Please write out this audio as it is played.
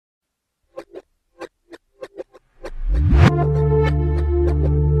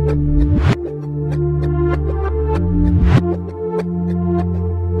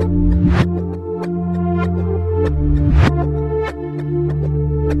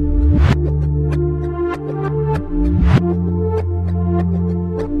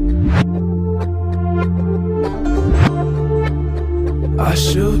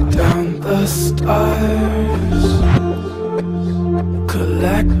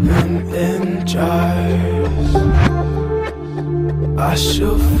them in jars. I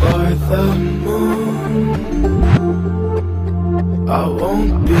shoot for the moon. I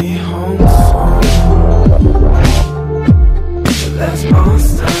won't be home soon. There's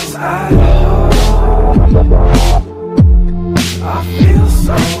monsters at home. I feel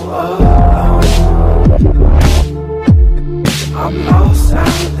so alone. I'm lost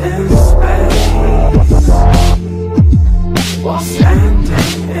out in space while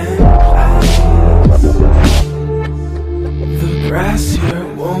standing in place. The grass here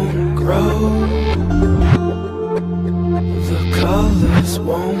won't grow. The colors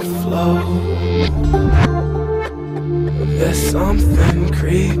won't flow. There's something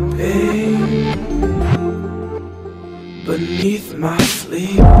creeping beneath my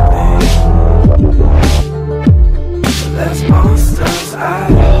sleeping. There's monsters at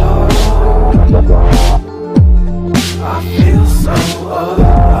home. I feel so alone.